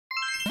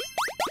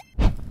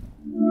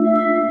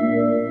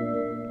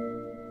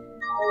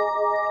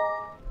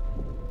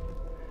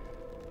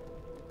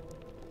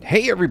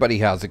Hey everybody,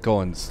 how's it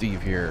going?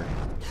 Steve here.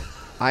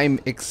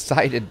 I'm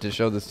excited to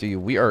show this to you.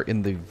 We are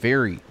in the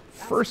very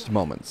first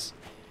moments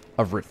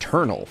of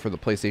Returnal for the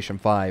PlayStation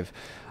 5.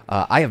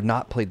 I have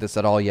not played this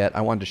at all yet.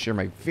 I wanted to share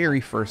my very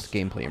first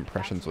gameplay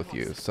impressions with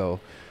you. So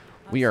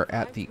we are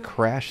at the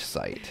crash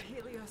site.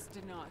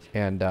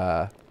 And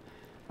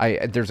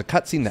there's a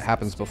cutscene that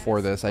happens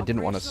before this. I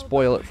didn't want to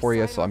spoil it for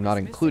you, so I'm not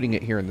including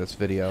it here in this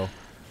video.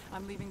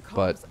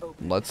 But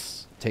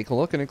let's take a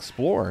look and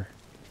explore.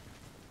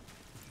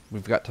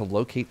 We've got to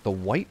locate the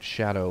White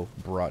Shadow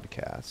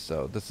broadcast.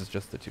 So this is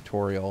just the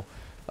tutorial.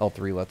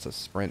 L3 lets us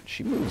sprint.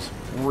 She moves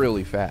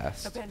really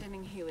fast.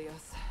 Abandoning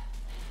Helios.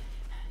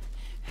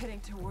 Heading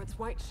towards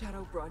White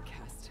Shadow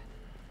broadcast.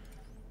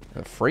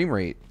 The frame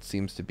rate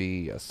seems to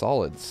be a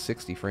solid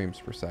 60 frames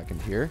per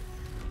second here.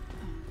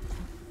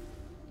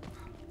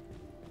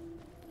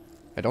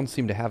 I don't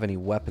seem to have any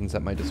weapons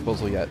at my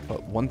disposal yet,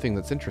 but one thing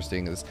that's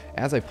interesting is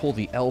as I pull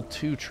the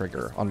L2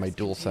 trigger on my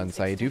DualSense,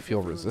 I do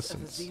feel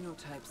resistance.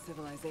 Xenotype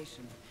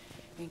civilization.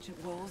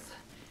 Ancient walls,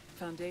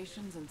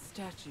 foundations, and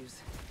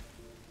statues.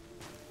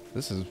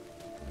 This is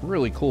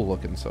really cool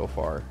looking so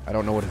far. I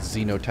don't know what a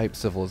xenotype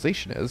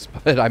civilization is,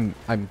 but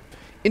I'm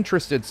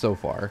interested so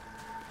far.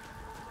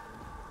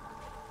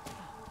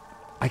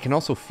 I can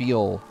also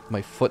feel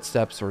my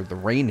footsteps or the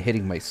rain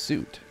hitting my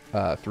suit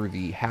through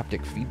the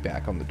haptic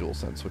feedback on the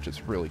DualSense, which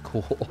is really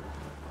cool.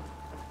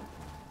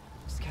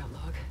 Scout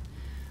log.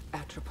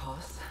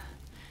 Atropos.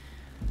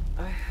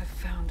 I have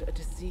found a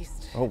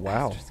deceased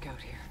wow. Astra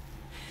Scout here.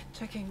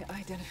 Checking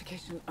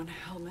identification on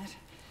helmet.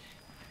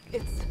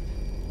 It's...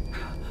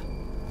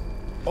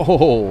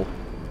 Oh,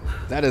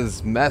 that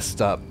is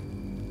messed up.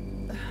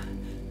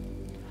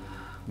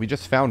 We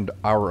just found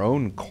our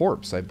own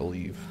corpse, I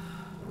believe.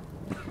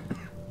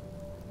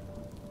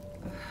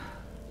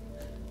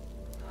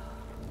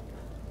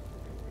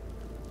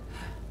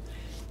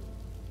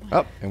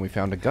 Oh, and we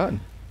found a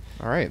gun.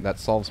 Alright, that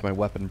solves my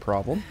weapon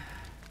problem.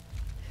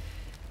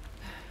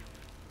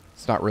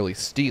 It's not really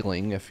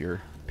stealing if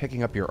you're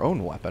picking up your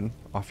own weapon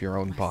off your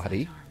own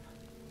body.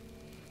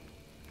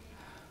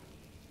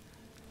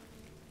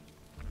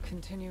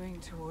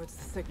 Continuing towards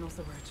the signal's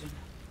origin.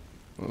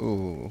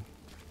 Ooh.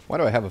 Why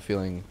do I have a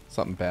feeling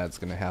something bad's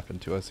gonna happen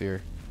to us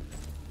here?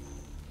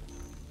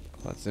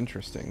 That's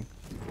interesting.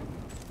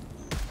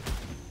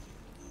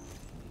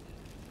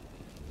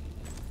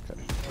 Okay.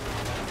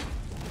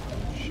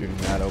 Shooting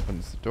that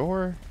opens the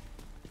door.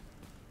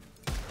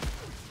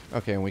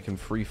 Okay, and we can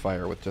free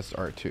fire with just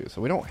R2, so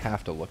we don't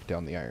have to look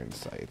down the iron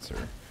sights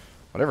or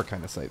whatever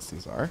kind of sights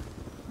these are.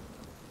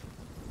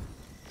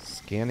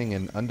 Scanning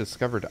an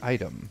undiscovered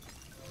item.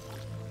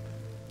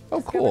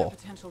 Oh, cool.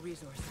 Potential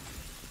resource.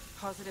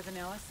 Positive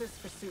analysis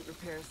for suit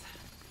repairs.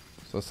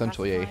 So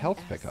essentially a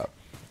health pickup.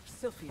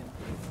 Sylphium.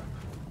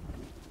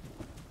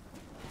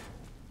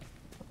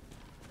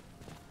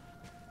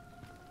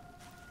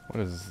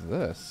 What is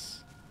this?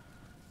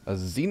 A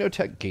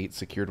Xenotech gate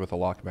secured with a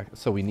lock mechanism.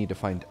 So we need to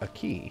find a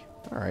key.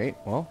 Alright,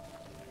 well.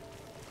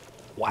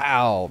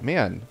 Wow,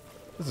 man.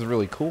 This is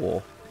really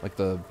cool. Like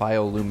the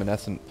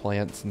bioluminescent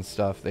plants and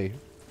stuff.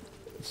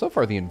 So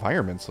far the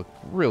environments look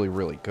really,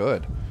 really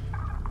good.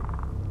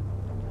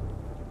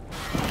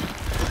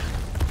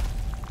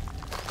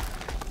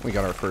 We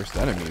got our first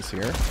enemies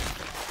here.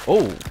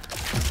 Oh!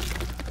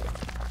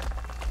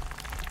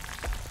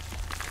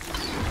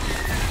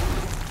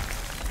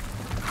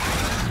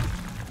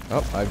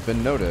 Oh, I've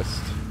been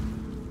noticed.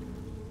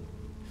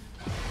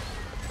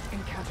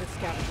 Encountered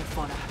scavenger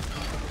fauna.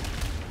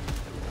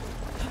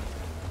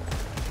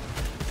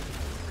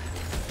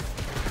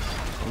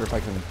 Wonder if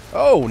I can...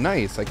 Oh,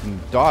 nice! I can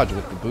dodge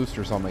with the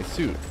boosters on my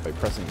suit by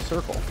pressing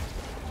circle.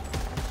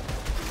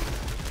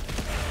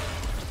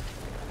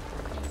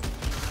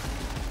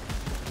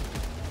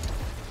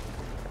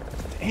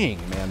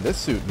 Dang, man, this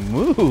suit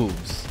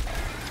moves!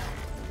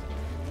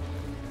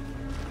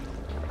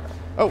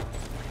 Oh!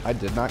 I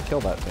did not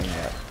kill that thing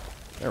yet.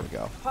 There we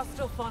go.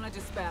 Hostile fauna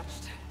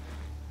dispatched.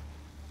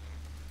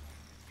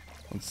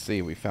 Let's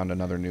see, we found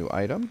another new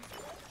item.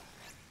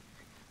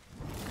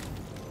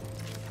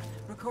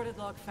 Recorded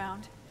log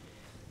found.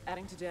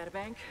 Adding to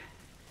databank.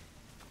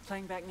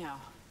 Playing back now.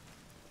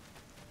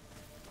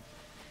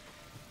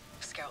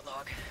 Scout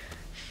log.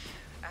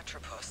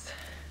 Atropos.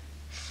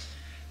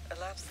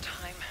 Elapsed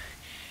time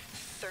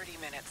 30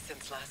 minutes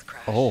since last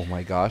crash. Oh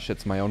my gosh,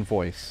 it's my own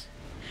voice.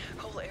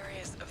 Whole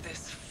areas of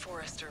this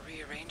forest are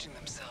rearranging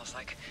themselves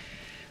like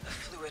a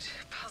fluid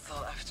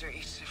puzzle after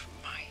each of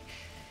my...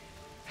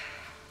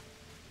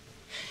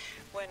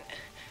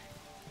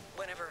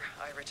 Whenever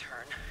I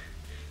return,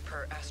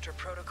 per Astra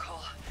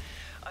protocol,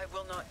 I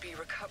will not be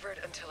recovered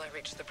until I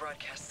reach the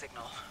broadcast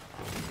signal.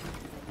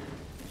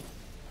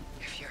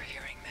 If you're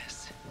hearing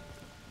this,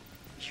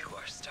 you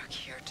are stuck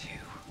here too.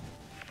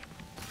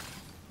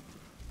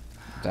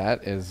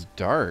 That is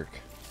dark.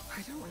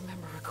 I don't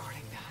remember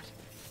recording that.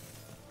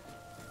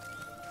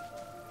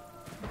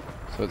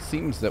 So it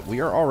seems that we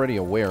are already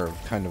aware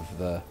of kind of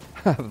the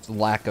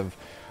lack of,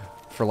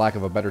 for lack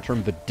of a better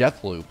term, the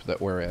death loop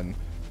that we're in.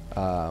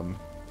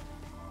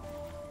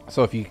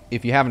 So if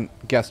you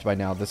haven't guessed by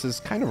now, this is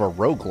kind of a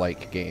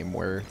roguelike game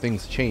where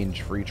things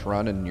change for each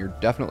run and you're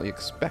definitely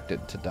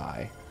expected to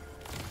die.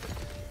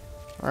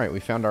 Alright,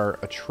 we found our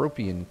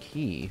Atropian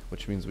key,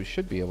 which means we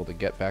should be able to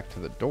get back to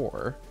the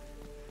door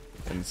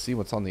and see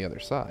what's on the other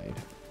side.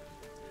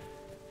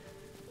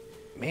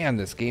 Man,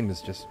 this game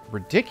is just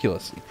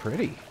ridiculously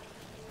pretty.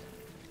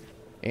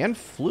 And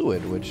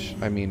fluid, which,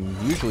 I mean,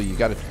 usually you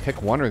gotta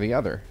pick one or the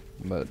other,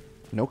 but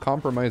no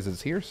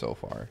compromises here so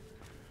far.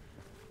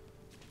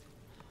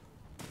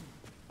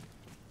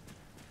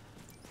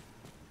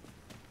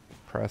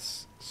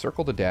 Press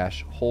circle to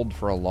dash, hold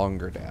for a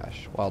longer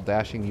dash. While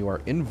dashing, you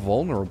are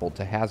invulnerable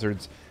to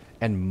hazards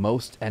and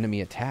most enemy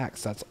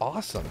attacks. That's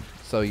awesome.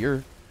 So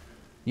you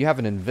have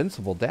an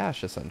invincible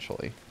dash,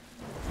 essentially.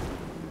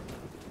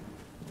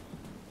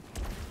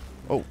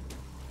 Oh.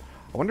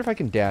 I wonder if I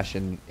can dash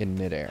in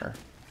midair.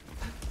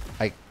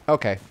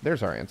 Okay,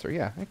 there's our answer.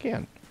 Yeah, I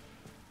can.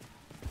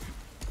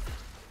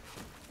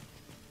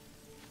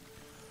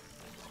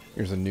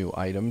 Here's a new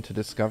item to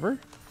discover.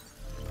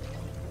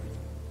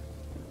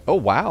 Oh,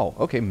 wow.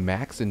 Okay,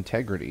 max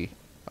integrity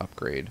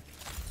upgrade.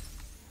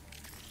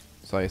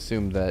 So I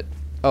assume that...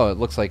 Oh, it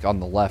looks like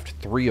on the left,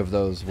 3 of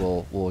those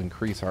will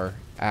increase our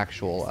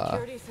actual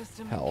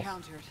health.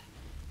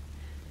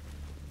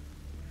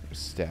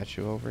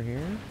 Statue over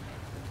here.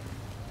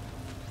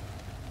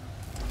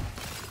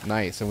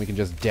 Nice, and we can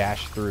just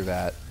dash through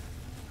that.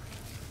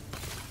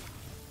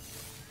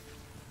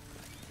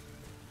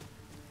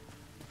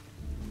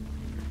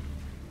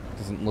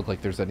 Doesn't look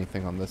like there's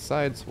anything on this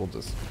side, so we'll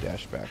just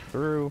dash back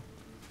through.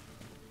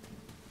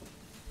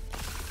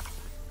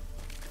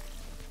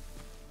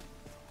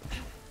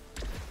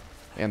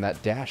 And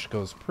that dash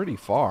goes pretty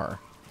far.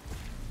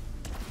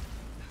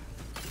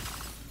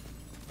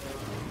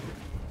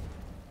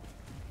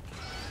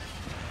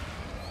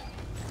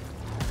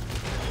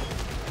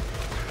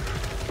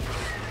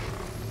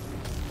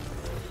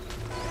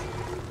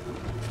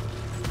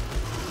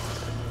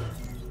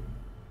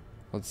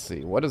 Let's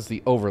see, what does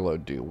the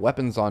overload do?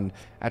 Weapons on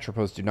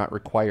Atropos do not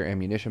require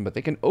ammunition, but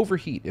they can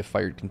overheat if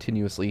fired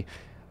continuously.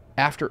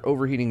 After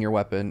overheating, your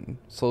weapon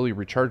slowly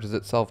recharges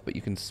itself, but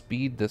you can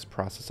speed this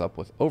process up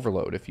with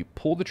overload. If you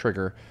pull the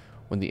trigger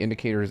when the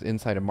indicator is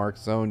inside a marked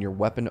zone, your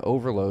weapon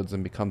overloads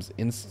and becomes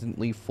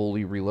instantly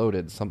fully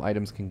reloaded. Some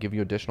items can give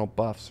you additional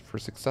buffs for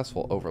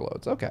successful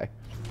overloads. Okay.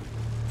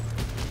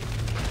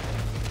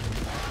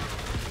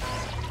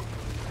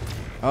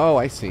 Oh,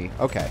 I see.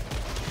 Okay.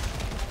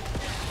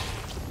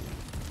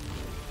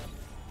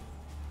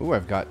 Ooh,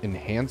 I've got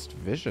enhanced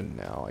vision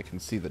now. I can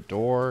see the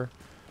door.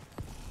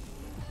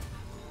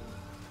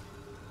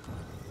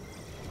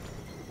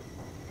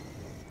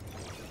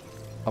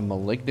 A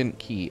malignant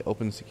key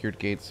opens secured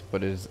gates,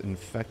 but is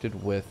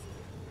infected with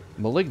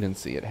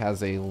malignancy. It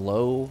has a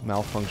low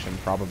malfunction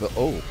probability.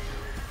 Oh,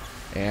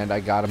 and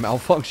I got a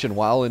malfunction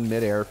while in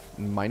midair.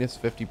 Minus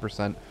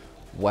 50%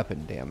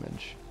 weapon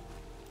damage.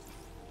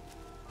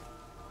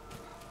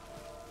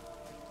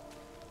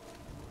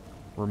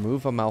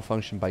 Remove a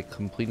malfunction by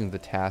completing the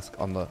task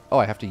on the... Oh,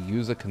 I have to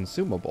use a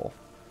consumable.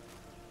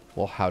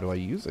 Well, how do I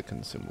use a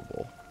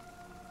consumable?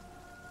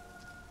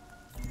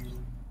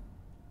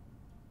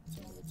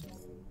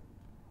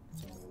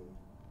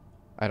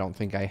 I don't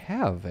think I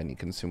have any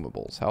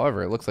consumables.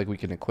 However, it looks like we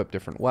can equip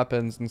different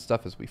weapons and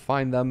stuff as we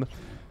find them.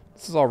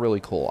 This is all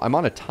really cool. I'm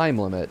on a time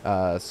limit.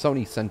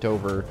 Sony sent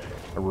over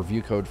a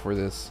review code for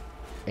this,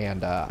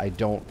 and I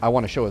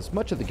want to show as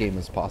much of the game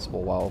as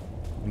possible while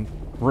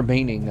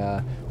remaining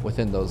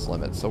within those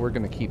limits. So we're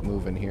going to keep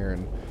moving here,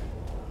 and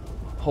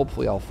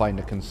hopefully I'll find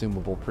a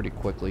consumable pretty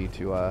quickly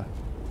to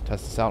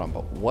test this out on.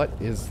 But what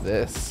is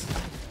this?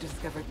 I've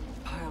discovered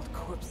piled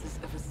corpses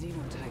of a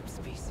xenotype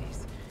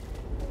species.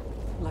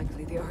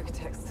 Likely the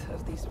architects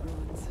of these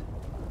ruins.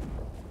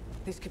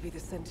 These could be the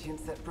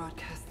sentients that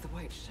broadcast the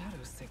white shadow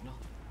signal.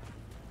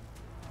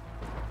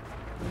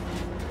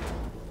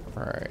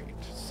 Alright,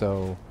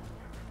 so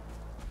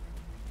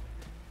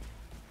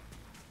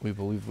we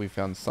believe we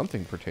found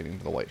something pertaining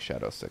to the white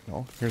shadow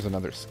signal. Here's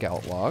another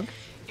scout log.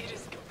 It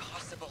is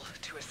impossible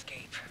to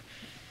escape.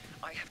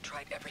 I have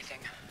tried everything.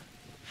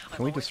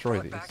 Can we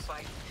destroy these?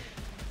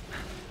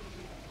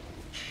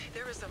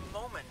 There is a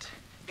moment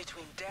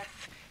between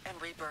death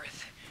and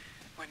rebirth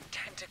when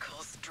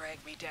tentacles drag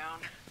me down.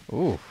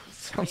 Ooh,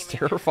 sounds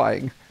Screaming,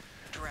 terrifying.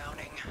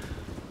 Drowning.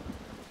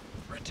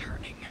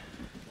 Returning.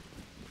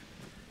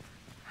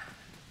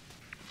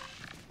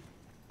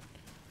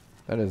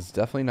 That is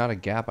definitely not a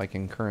gap I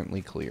can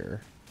currently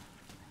clear.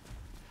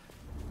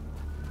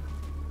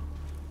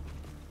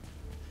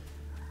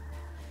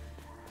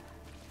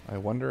 I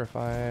wonder if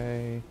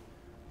I...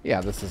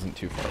 Yeah, this isn't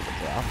too far of a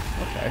drop.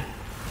 Okay.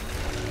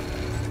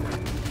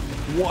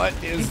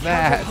 What is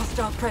that?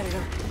 Hostile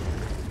predator.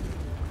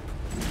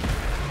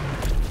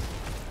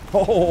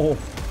 Oh!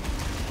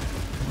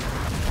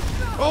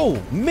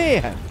 Oh,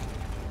 man!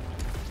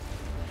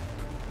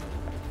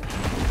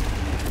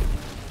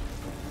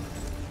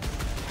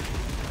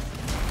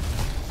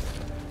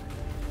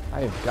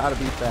 I have got to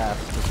be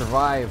fast to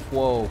survive.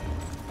 Whoa.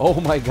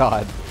 Oh my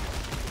god.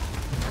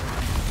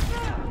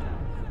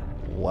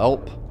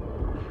 Welp.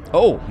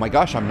 Oh my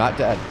gosh, I'm not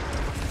dead.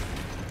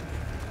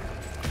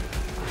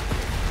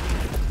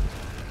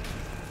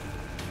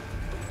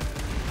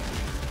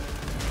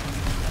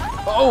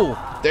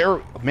 Oh,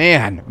 there,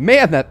 man,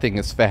 that thing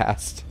is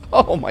fast.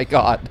 Oh my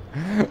god.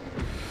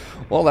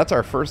 Well, that's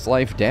our first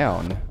life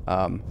down.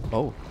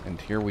 Oh,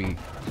 and here we,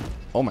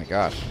 oh my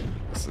gosh,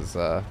 this is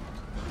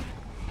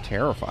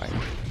terrifying.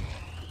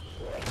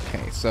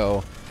 Okay,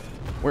 so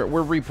we're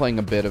replaying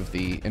a bit of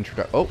the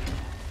introduction. Oh,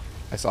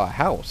 I saw a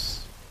house.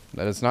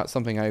 That is not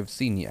something I've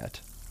seen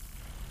yet.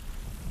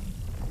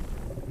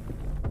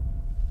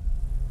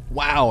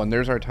 Wow, and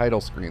there's our title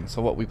screen.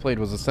 So what we played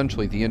was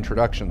essentially the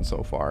introduction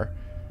so far.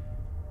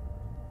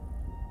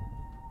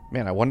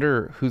 Man, I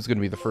wonder who's going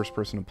to be the first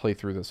person to play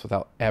through this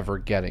without ever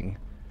getting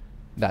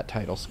that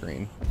title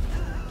screen.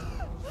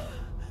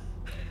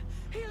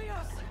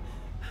 Helios!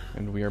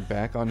 And we are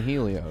back on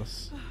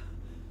Helios.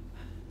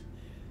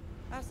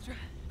 Astra,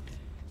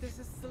 this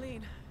is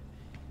Celine.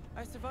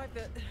 I survived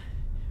the...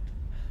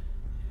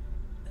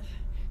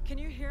 Can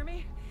you hear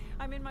me?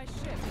 I'm in my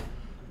ship.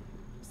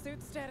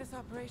 Suit status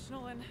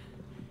operational and...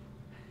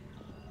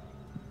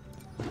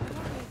 I've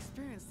already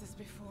experienced this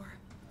before.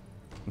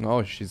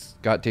 Oh, she's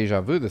got deja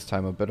vu this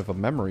time, a bit of a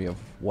memory of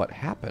what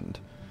happened.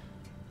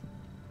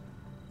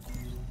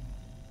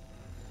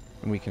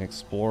 And we can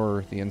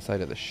explore the inside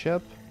of the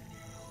ship.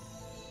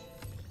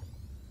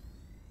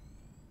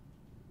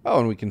 Oh,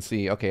 and we can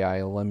see, okay, I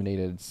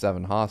eliminated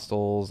 7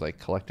 hostiles. I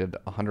collected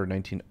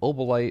 119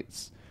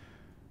 obolites.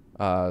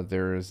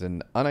 There's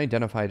an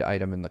unidentified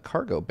item in the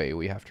cargo bay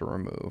we have to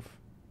remove.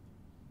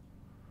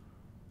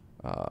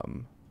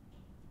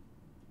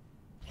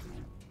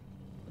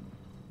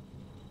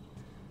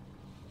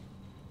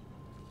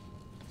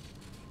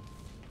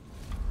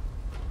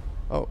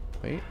 Oh,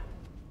 wait.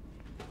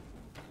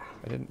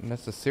 I didn't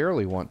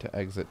necessarily want to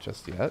exit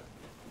just yet.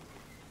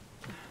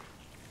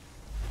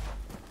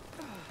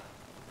 I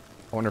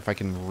wonder if I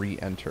can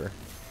re-enter.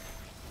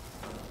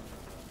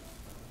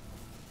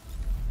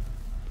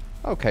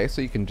 Okay,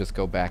 so you can just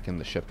go back in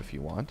the ship if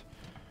you want.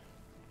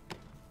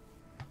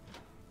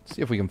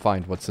 See if we can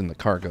find what's in the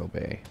cargo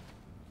bay.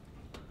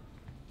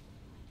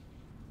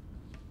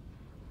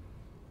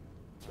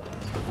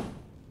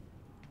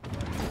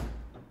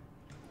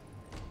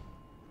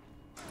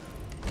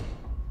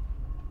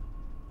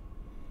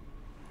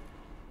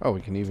 Oh,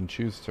 we can even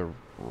choose to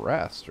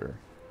rest, or...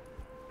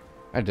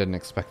 I didn't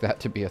expect that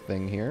to be a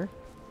thing here.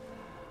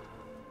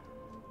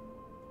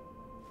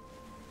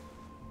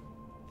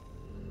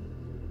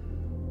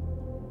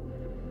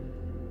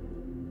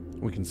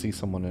 We can see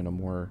someone in a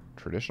more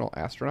traditional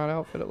astronaut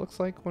outfit, it looks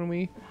like, when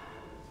we...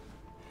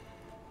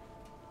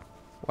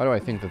 Why do I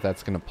think that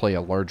that's going to play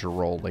a larger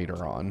role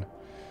later on?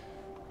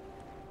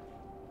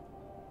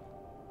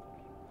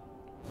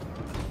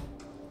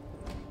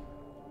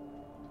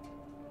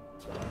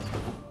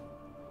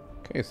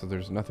 Okay, so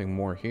there's nothing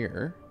more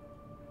here.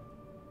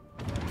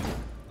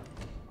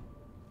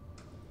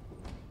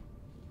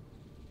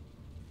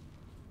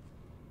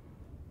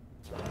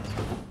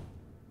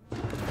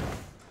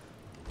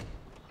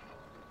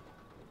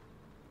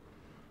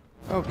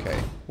 Okay,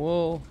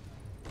 well,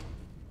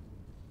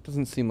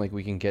 doesn't seem like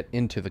we can get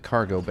into the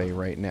cargo bay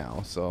right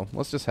now, so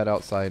let's just head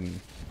outside and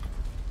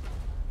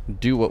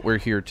do what we're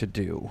here to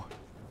do.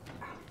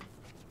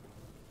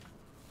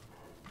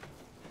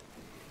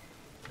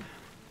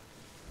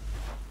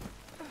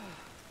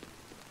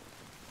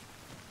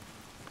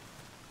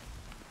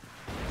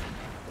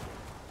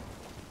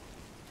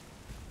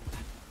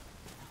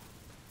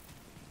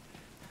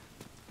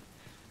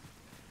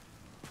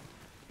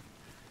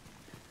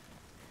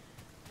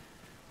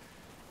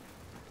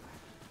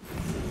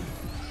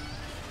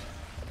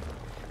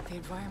 The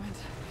environment.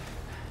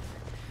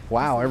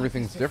 Wow,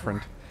 everything's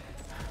different.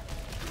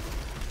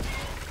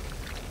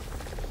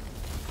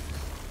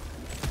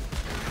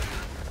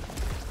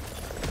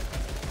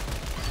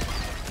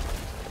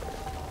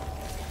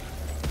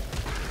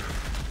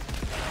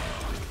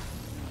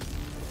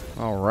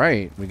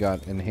 Alright, we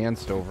got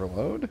enhanced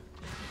overload.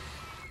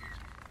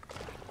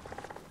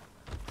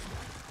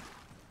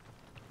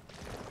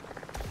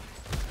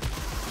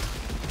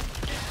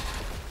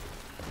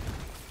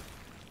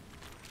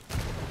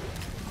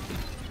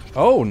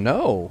 Oh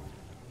no!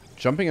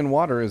 Jumping in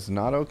water is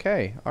not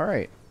okay.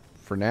 Alright.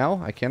 For now,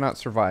 I cannot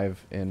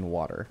survive in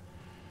water.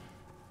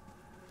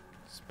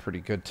 It's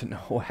pretty good to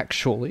know,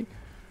 actually.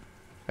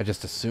 I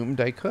just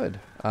assumed I could.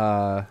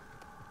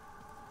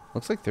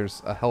 Looks like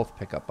there's a health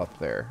pickup up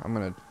there. I'm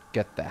gonna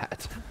get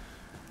that.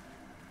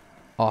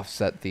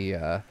 Offset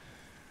the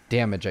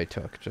damage I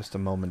took just a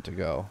moment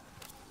ago.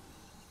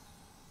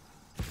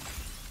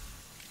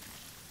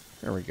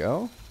 There we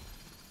go.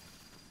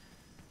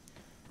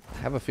 I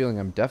have a feeling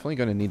I'm definitely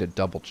going to need a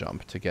double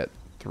jump to get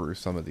through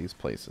some of these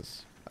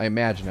places. I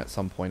imagine at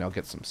some point I'll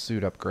get some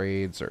suit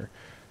upgrades or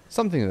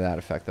something to that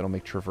effect that'll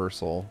make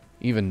traversal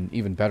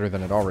even better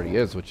than it already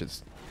is, which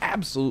is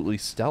absolutely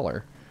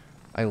stellar.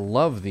 I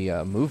love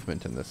the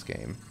movement in this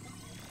game.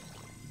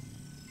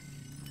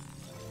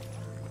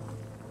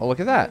 Oh,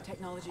 look at that.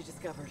 Technology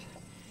discovered.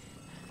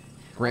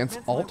 Grants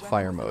alt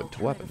fire mode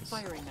to weapons.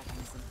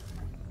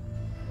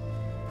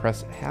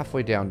 Press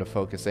halfway down to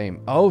focus aim.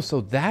 Oh,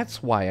 so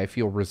that's why I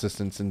feel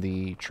resistance in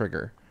the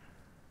trigger.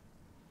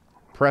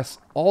 Press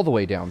all the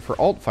way down for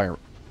alt fire.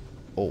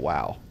 Oh,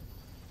 wow.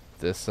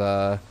 This,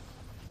 that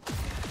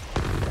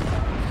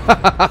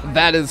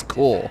is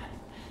cool.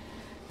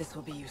 This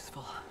will be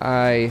useful.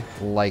 I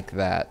like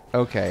that.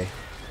 Okay.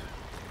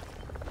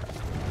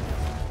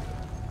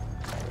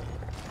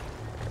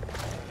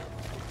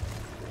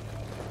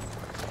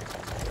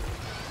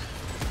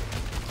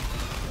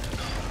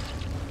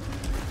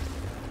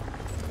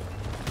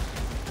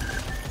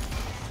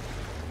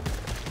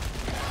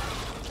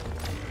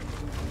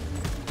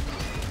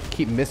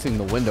 Keep missing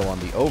the window on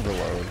the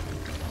overload.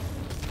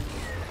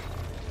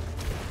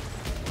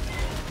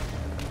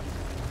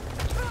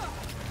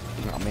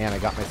 Oh man, I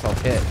got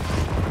myself hit.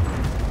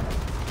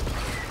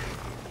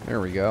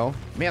 There we go.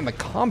 Man, the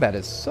combat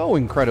is so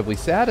incredibly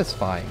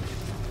satisfying.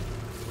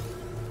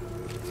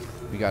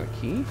 We got a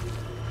key?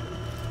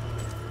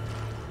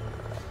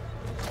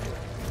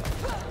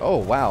 Oh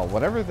wow,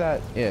 whatever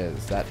that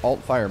is, that alt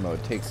fire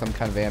mode takes some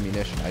kind of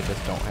ammunition I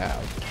just don't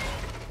have.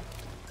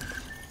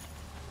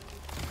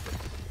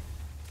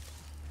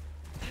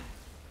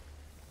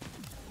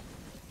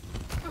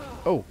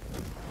 Oh,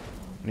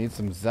 need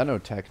some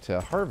Xenotech to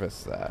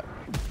harvest that.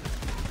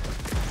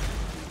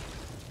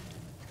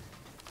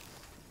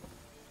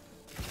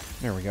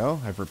 There we go.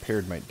 I've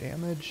repaired my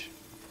damage.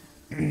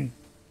 Let's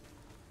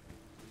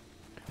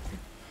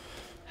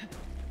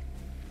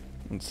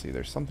see,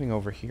 there's something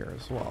over here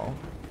as well.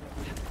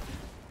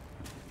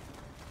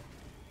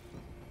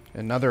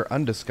 Another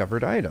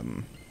undiscovered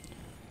item.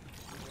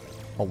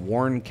 A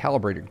worn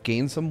calibrator.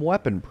 Gain some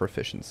weapon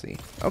proficiency.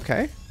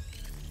 Okay.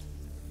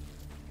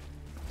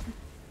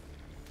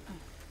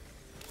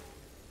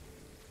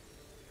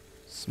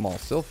 Small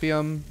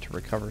silphium to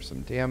recover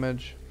some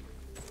damage.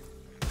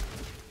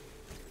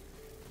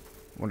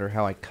 Wonder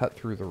how I cut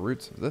through the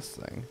roots of this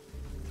thing.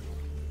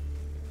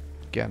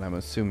 Again, I'm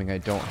assuming I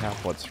don't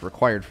have what's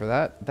required for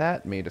that.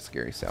 That made a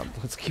scary sound.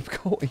 Let's keep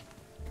going.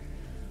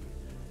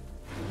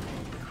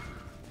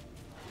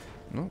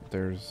 Nope,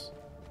 there's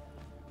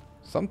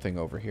something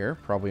over here.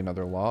 Probably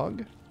another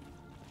log.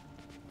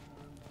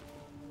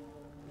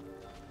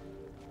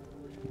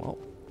 Well,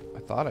 I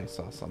thought I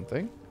saw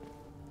something.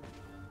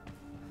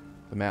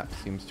 The map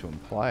seems to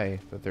imply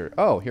that there...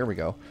 Oh, here we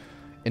go.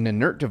 An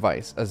inert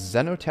device. A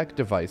Xenotech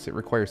device. It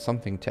requires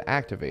something to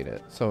activate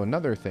it. So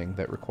another thing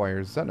that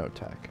requires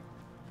Xenotech.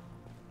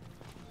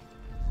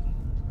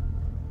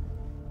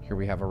 Here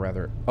we have a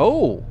rather...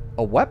 Oh!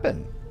 A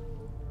weapon!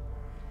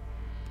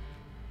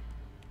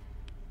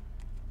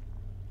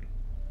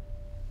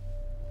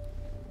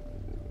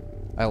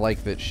 I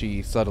like that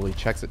she subtly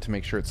checks it to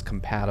make sure it's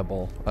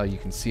compatible. You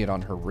can see it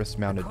on her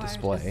wrist-mounted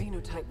display. A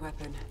Xenotype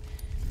weapon.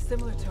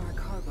 Similar to our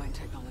carbine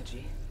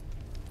technology.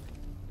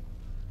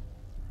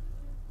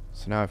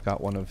 So now I've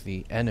got one of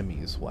the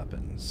enemy's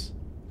weapons.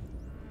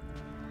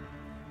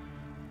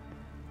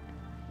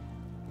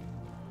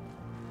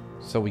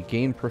 So we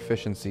gain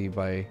proficiency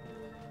by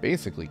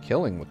basically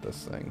killing with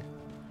this thing.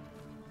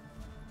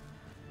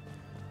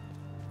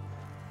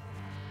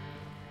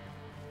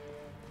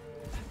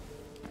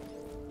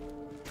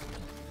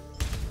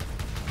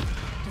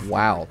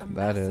 Wow,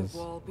 that is...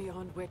 wall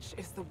beyond which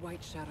is the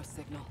white shadow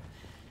signal.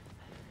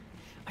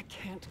 I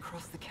can't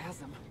cross the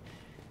chasm.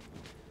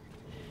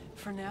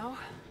 For now,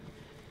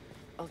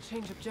 I'll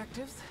change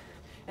objectives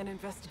and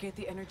investigate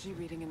the energy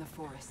reading in the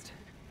forest.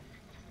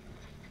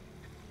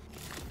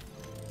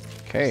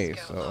 Okay,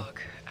 so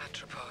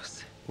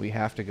we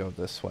have to go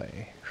this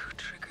way. Who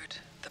triggered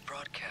the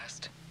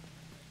broadcast?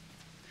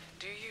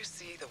 Do you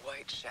see the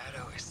white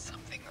shadow is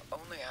something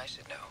only I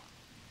should know?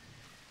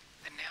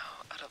 And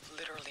now, out of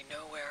literally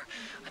nowhere,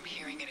 I'm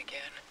hearing it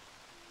again.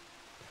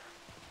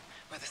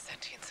 Were the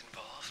sentients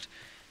involved?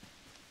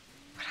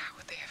 But how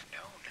would they have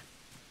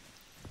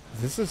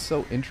known? This is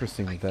so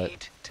interesting I that...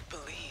 need to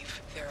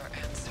believe there are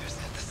answers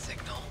at the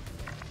signal.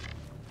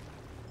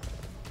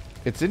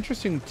 It's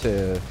interesting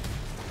to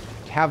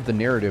have the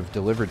narrative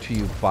delivered to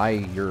you by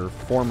your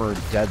former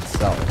dead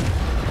self.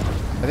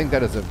 I think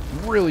that is a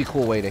really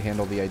cool way to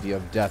handle the idea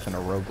of death in a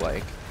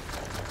roguelike.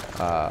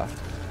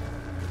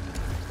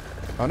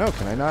 Oh no,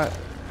 can I not?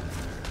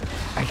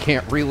 I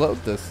can't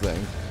reload this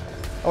thing.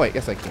 Oh wait,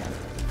 yes I can.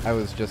 I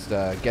was just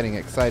getting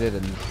excited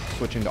and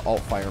switching to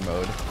alt fire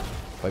mode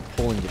by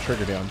pulling the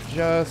trigger down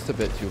just a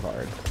bit too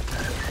hard.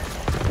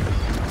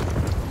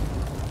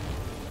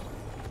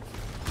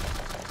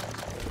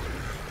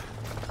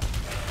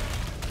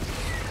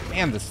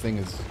 Man, this thing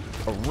is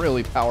a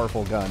really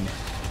powerful gun.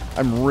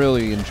 I'm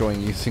really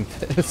enjoying using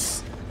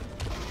this.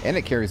 And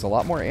it carries a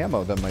lot more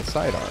ammo than my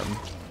sidearm.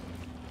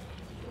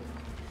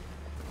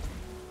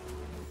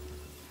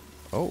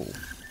 Oh.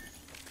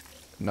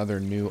 Another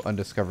new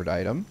undiscovered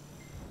item.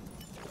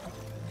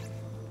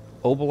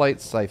 Obolite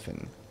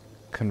Siphon.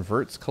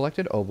 Converts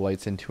collected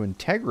obolites into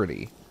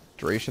integrity.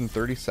 Duration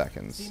 30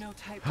 seconds.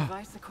 Xenotype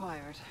device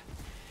acquired.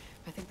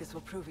 I think this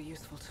will prove a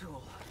useful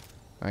tool.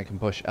 I can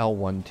push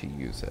L1 to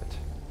use it.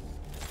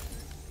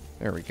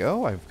 There we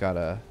go. I've got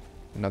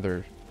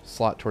another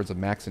slot towards a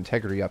max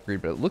integrity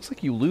upgrade, but it looks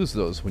like you lose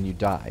those when you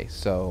die,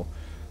 so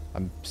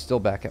I'm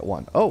still back at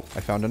 1. Oh, I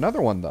found another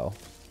one, though.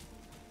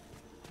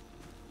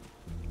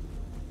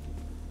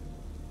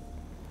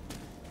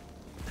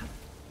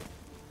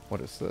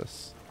 What is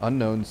this?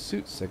 Unknown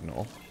suit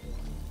signal.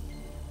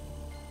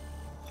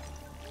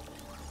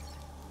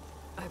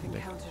 I've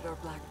encountered our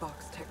black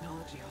box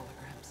technology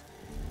holograms.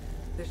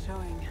 They're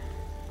showing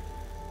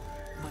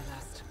my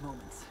last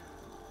moments.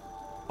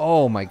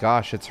 Oh my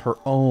gosh, it's her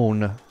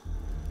own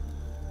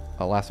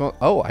last one.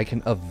 Oh, I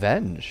can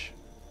avenge.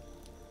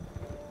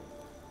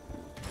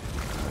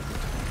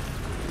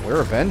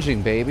 We're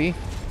avenging, baby.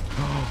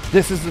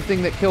 This is the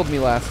thing that killed me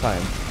last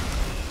time.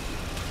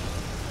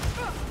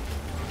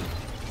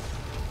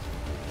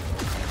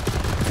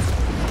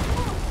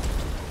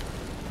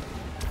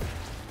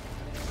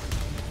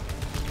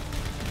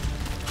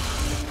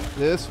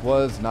 This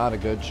was not a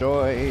good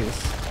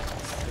choice.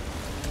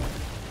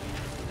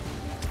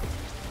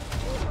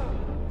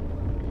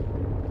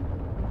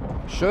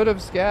 Should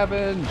have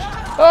scavenged.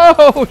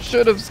 Oh,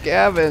 should have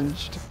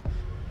scavenged.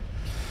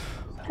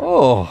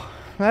 Oh,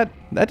 that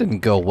didn't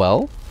go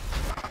well.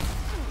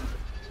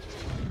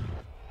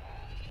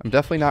 I'm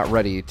definitely not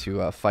ready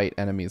to fight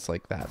enemies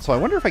like that. So I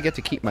wonder if I get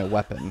to keep my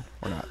weapon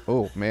or not.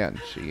 Oh man,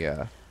 she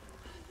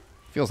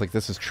feels like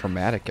this is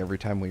traumatic every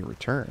time we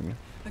return.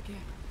 Again.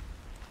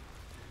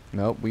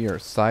 Nope, we are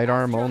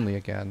sidearm only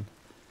again.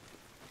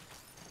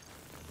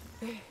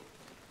 They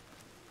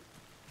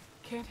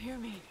can't hear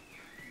me.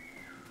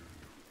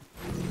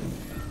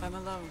 I'm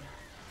alone.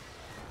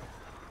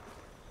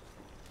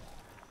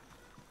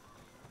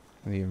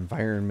 The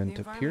environment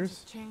The appears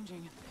is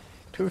changing.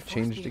 to have Force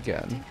changed be again.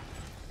 attacking.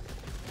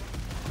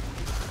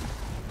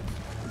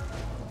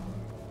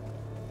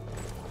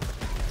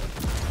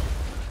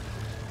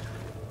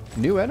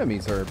 New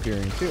enemies are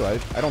appearing too. I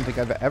don't think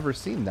I've ever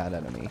seen that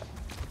enemy.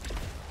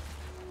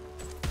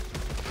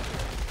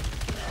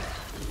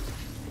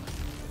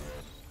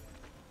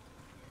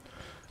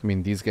 I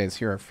mean, these guys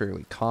here are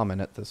fairly common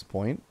at this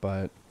point,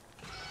 but...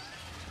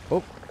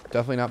 Oh,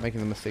 definitely not making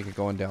the mistake of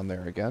going down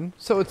there again.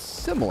 So it's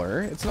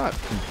similar. It's not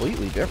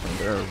completely different.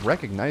 There are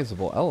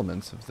recognizable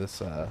elements of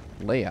this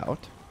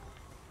layout.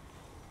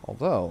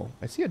 Although,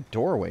 I see a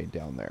doorway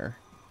down there.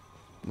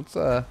 Let's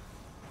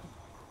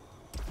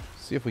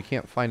see if we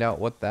can't find out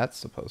what that's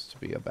supposed to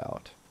be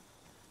about.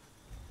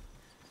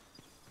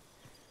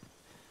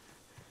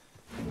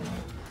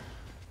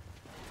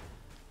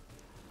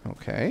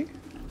 Okay.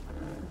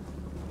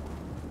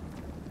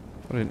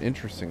 What an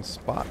interesting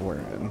spot we're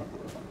in.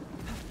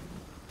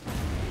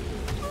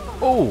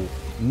 Oh,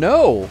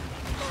 no!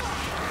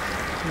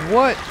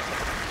 What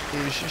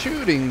is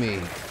shooting me?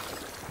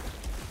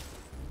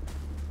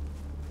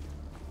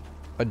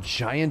 A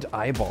giant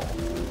eyeball.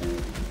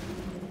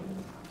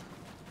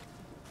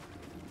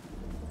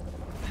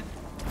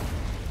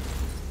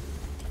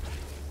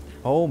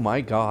 Oh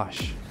my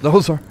gosh.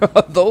 Those are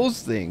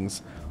those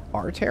things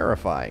are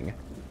terrifying.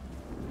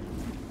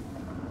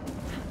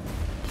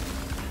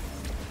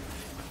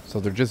 So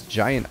they're just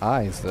giant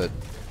eyes that,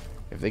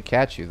 if they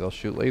catch you, they'll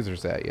shoot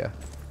lasers at you.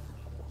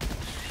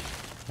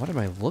 What am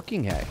I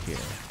looking at here?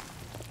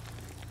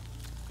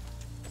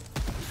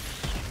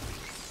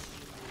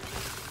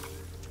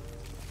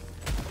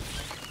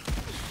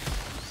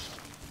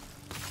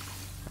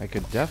 I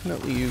could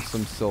definitely use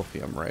some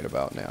silphium right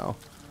about now.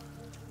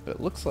 But it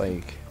looks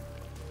like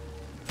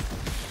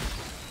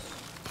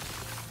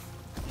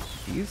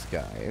these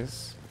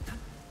guys...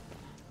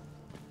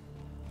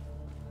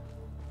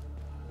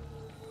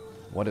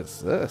 What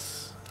is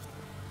this?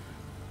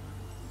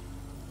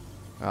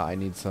 Ah, I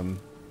need some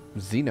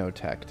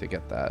xenotech to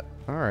get that.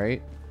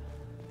 Alright.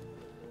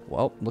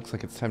 Well, looks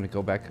like it's time to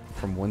go back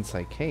from whence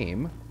I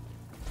came.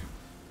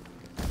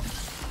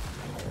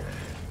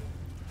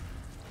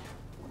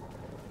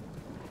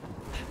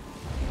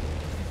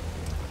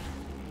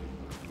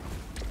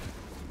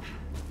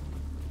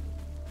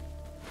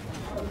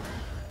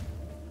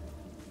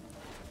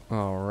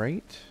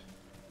 Alright.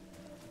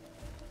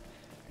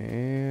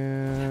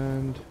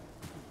 And...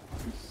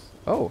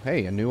 Oh,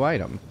 hey, a new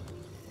item.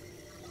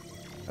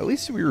 At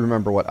least we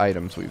remember what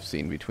items we've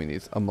seen between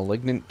these. A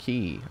malignant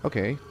key.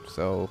 Okay,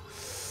 so...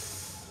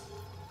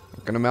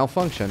 We're gonna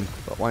malfunction,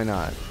 but why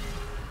not?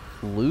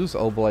 Lose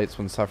obolites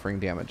when suffering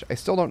damage. I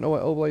still don't know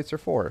what obolites are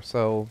for,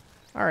 so...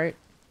 Alright.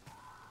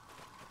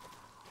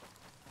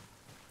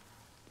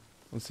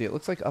 Let's see, it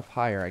looks like up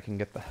higher I can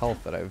get the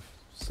health that I've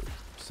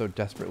so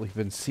desperately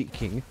been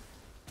seeking.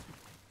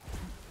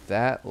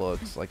 That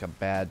looks like a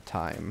bad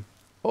time.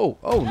 Oh,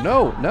 oh,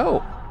 no,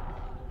 no!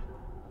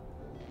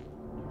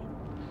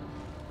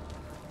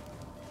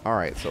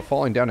 Alright, so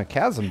falling down a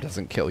chasm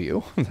doesn't kill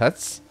you.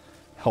 That's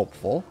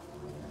helpful.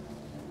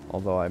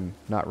 Although I'm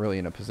not really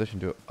in a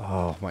position to...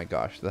 Oh my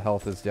gosh, the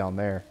health is down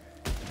there.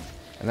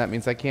 And that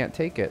means I can't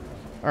take it.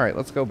 Alright,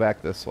 let's go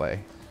back this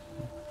way.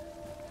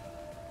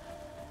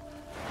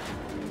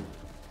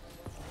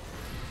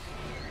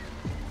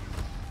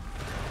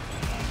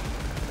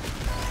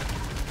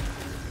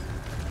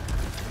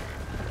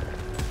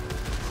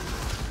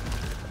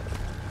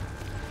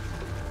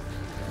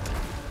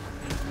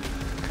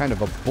 kind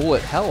of a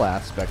bullet hell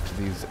aspect to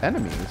these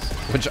enemies,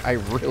 which I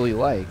really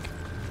like.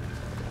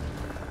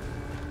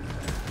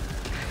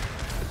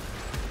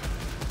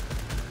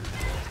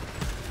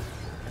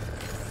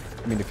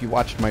 I mean, if you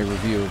watched my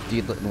review of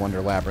Deedlit and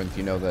Wonder Labyrinth,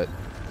 you know that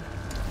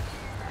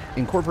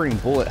incorporating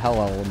bullet hell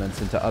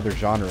elements into other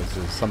genres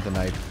is something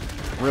I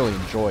really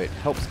enjoy. It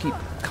helps keep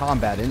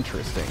combat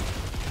interesting.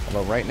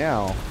 Although right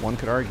now, one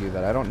could argue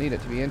that I don't need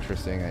it to be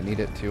interesting. I need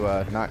it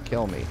to not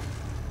kill me.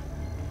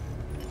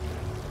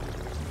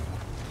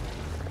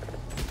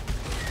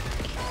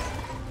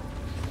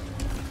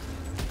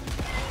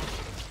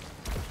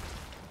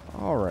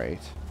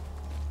 Alright.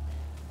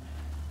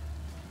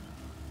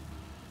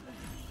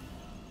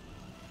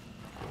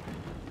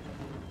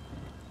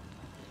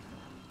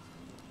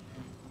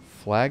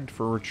 Flagged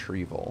for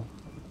retrieval.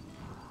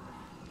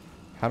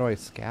 How do I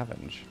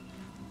scavenge?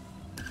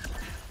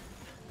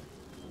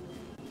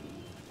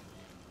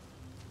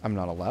 I'm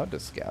not allowed to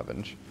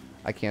scavenge.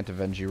 I can't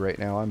avenge you right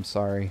now, I'm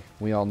sorry.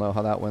 We all know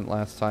how that went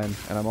last time,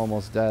 and I'm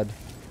almost dead.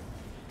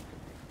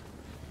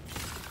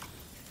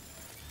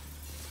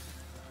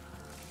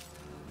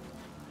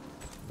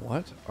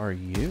 What are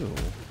you?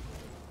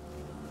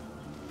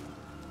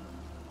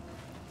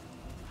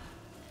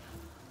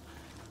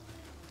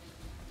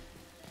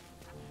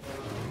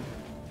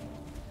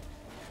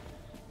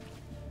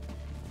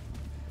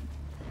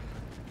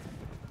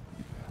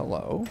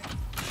 Hello?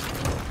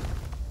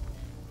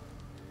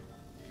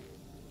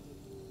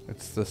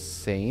 It's the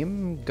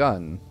same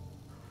gun,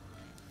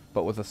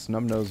 but with a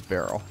snub-nosed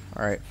barrel.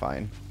 Alright,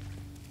 fine.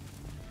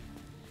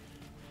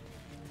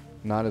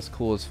 Not as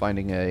cool as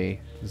finding a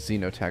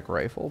Xenotech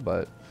rifle,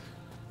 but...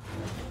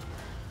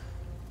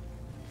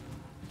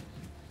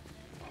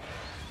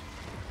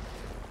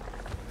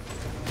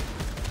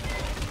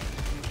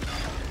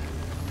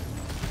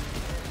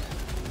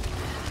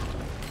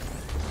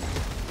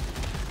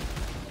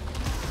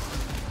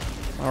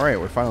 Alright,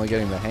 we're finally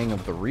getting the hang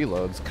of the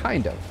reloads.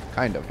 Kind of.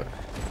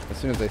 As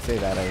soon as I say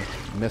that, I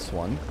miss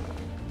one.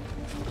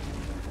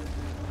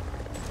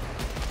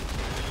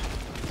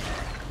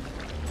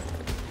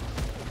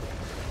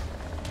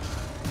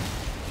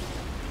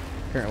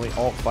 Apparently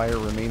alt fire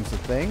remains a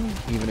thing,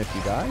 even if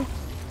you die.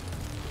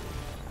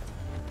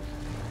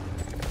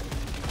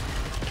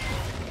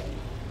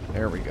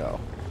 There we go.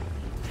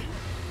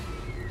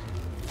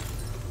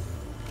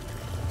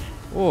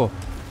 Oh.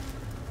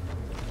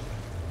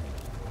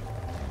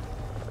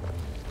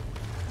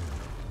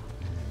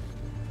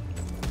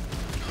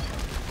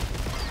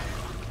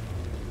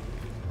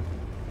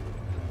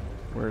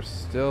 We're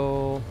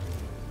still...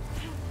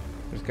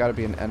 There's got to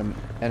be an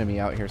enemy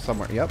out here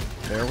somewhere. Yep,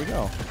 there we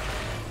go.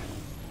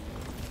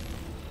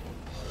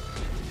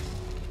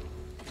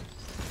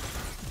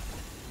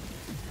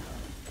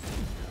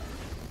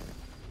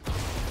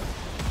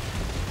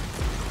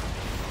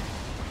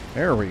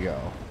 There we go.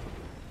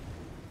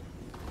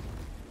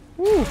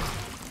 Woo!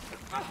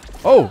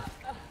 Oh!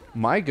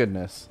 My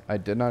goodness. I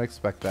did not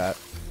expect that.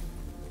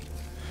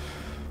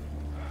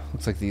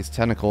 Looks like these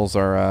tentacles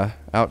are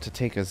out to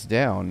take us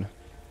down.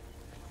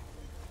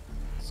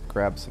 Let's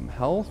grab some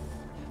health,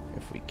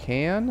 if we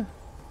can.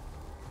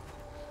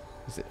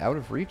 Is it out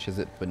of reach? Is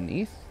it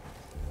beneath?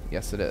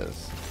 Yes, it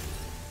is.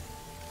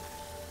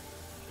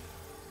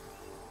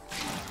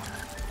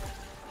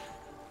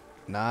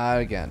 Not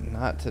again.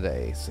 Not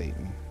today,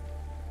 Satan.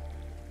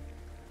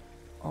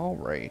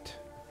 Alright.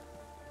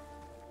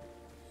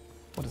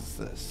 What is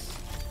this?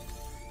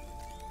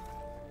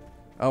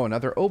 Oh,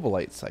 another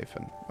obolite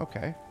siphon.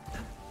 Okay.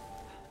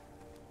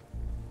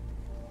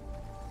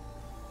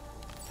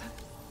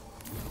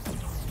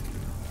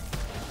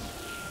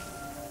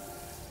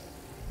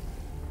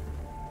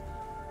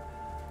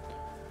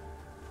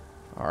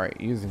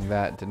 Alright, using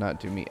that did not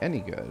do me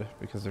any good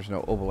because there's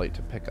no obolite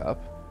to pick up.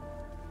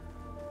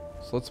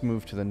 So let's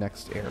move to the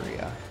next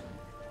area.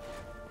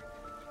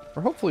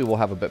 Or hopefully we'll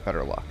have a bit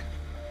better luck.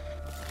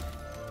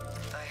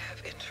 I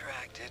have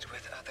interacted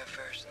with other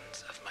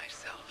versions of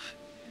myself.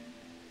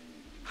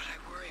 But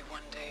I worry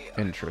one day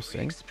I will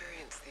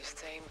experience these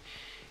same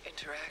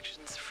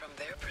interactions from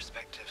their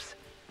perspectives.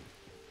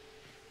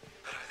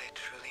 But are they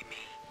truly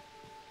me?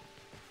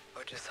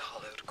 Or just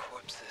hollowed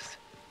corpses?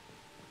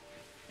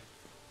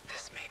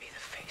 This may be the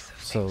face of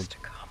things to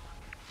come.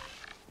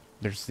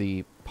 There's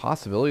the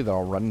possibility that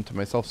I'll run into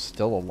myself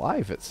still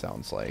alive, it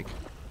sounds like.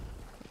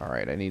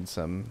 Alright, I need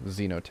some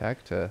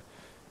Xenotech to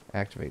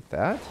activate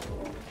that.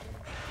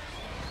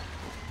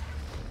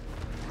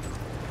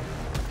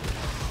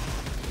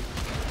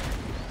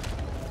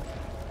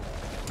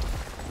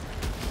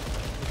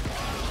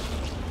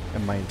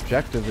 And my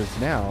objective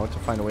is now to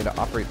find a way to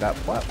operate that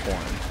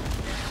platform.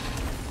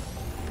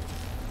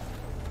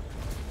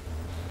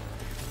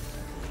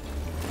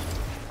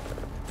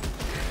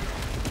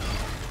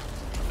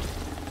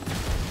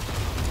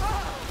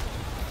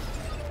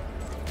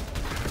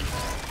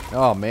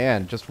 Oh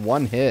man, just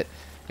one hit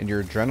and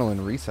your adrenaline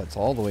resets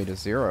all the way to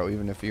 0,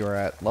 even if you are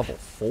at level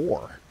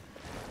 4.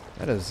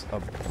 That is a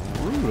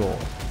brutal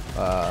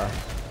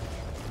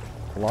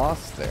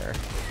loss there.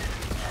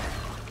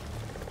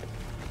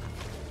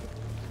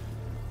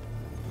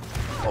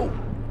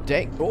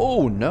 Dang.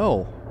 Oh,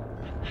 no.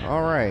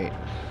 All right.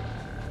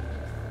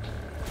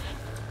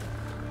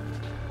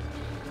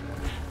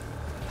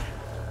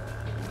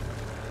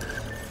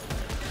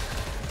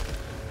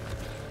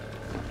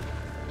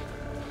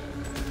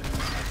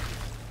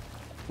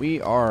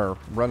 We are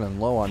running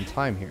low on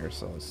time here,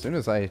 so as soon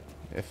as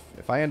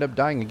if I end up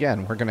dying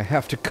again, we're gonna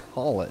have to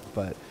call it.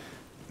 But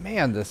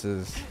man, this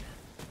is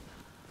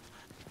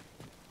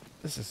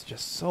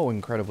just so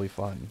incredibly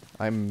fun.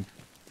 I'm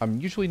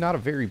usually not a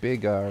very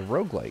big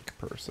roguelike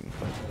person,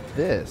 but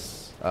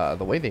this,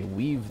 the way they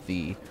weave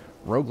the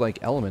roguelike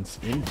elements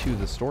into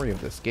the story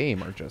of this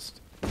game are just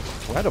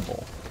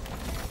incredible.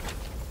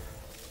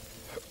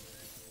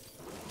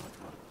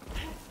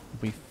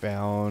 We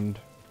found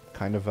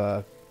kind of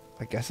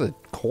I guess a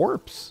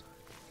corpse.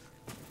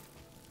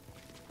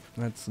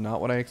 That's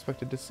not what I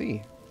expected to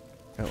see.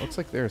 And it looks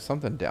like there's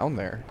something down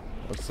there.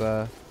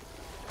 Let's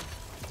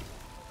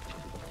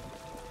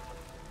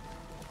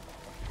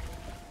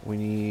we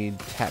need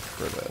tech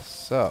for this,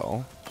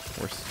 so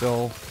we're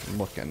still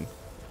looking.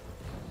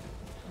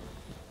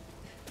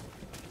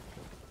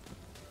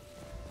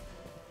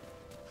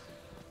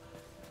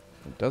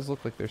 It does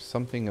look like there's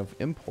something of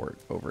import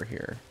over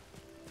here.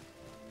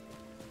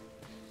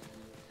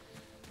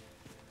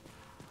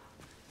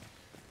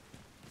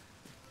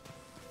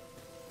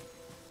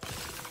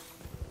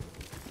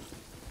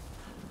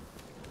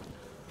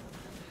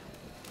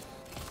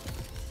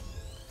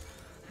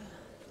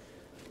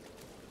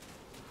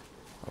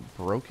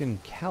 Broken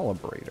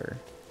calibrator.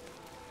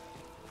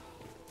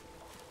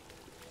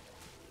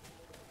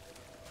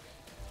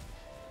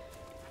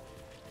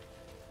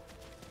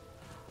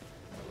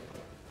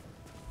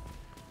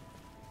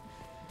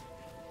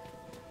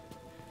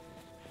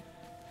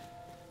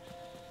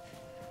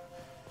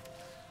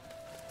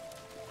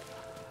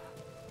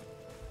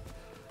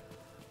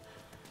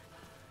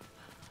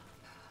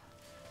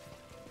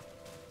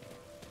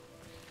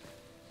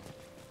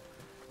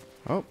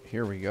 Oh,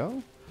 here we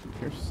go.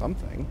 Here's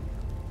something.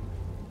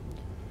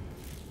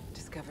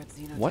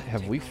 What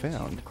have we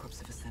found? The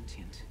corpse of a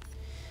sentient.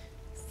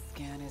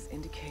 Scan is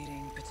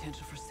indicating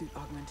potential for suit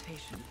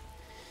augmentation.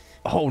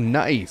 Oh,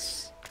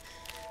 nice.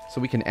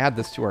 So we can add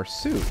this to our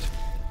suit.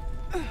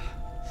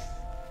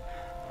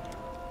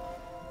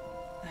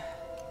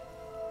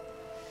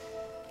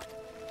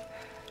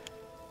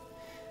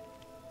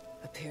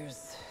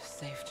 Appears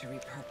safe to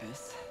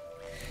repurpose.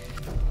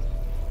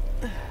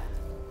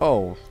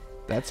 Oh,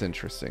 that's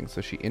interesting.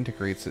 So she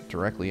integrates it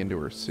directly into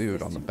her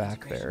suit on the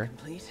back there.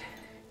 Complete.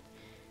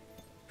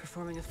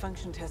 Performing a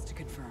function test to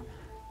confirm.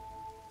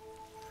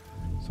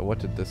 So what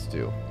did this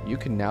do? You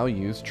can now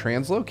use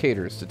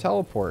translocators to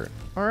teleport.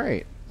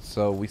 Alright,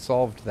 so we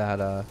solved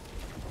that,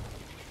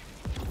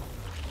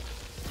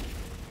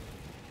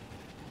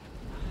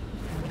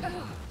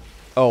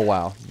 Oh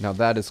wow, now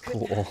that is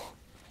cool.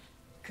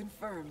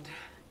 Confirmed.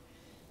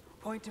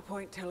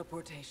 Point-to-point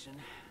teleportation.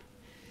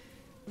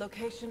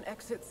 Location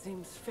exit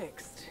seems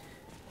fixed.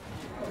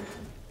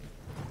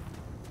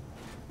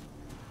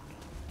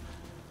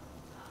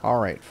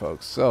 Alright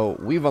folks, so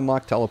we've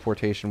unlocked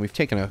teleportation. We've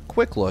taken a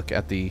quick look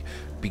at the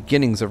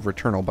beginnings of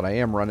Returnal, but I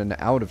am running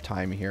out of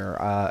time here.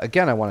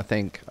 Again, I want to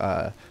thank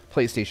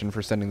PlayStation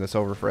for sending this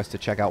over for us to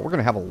check out. We're going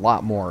to have a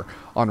lot more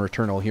on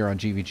Returnal here on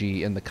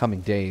GVG in the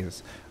coming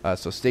days,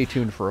 so stay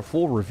tuned for a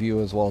full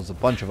review as well as a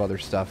bunch of other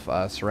stuff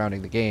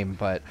surrounding the game.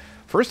 But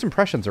first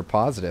impressions are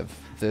positive.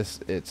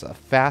 It's a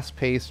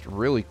fast-paced,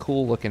 really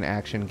cool-looking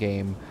action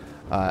game.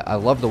 I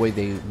love the way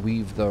they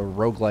weave the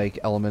roguelike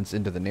elements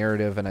into the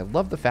narrative, and I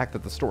love the fact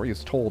that the story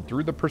is told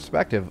through the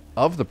perspective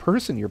of the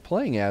person you're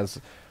playing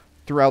as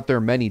throughout their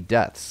many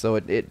deaths. So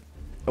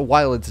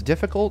while it's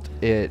difficult,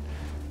 it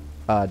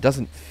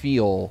doesn't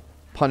feel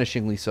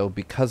punishingly so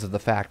because of the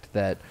fact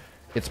that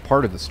it's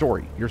part of the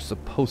story. You're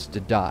supposed to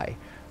die.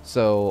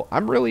 So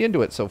I'm really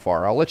into it so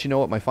far. I'll let you know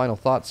what my final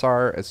thoughts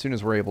are as soon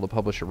as we're able to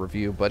publish a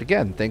review. But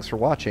again, thanks for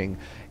watching,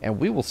 and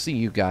we will see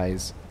you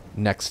guys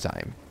next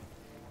time.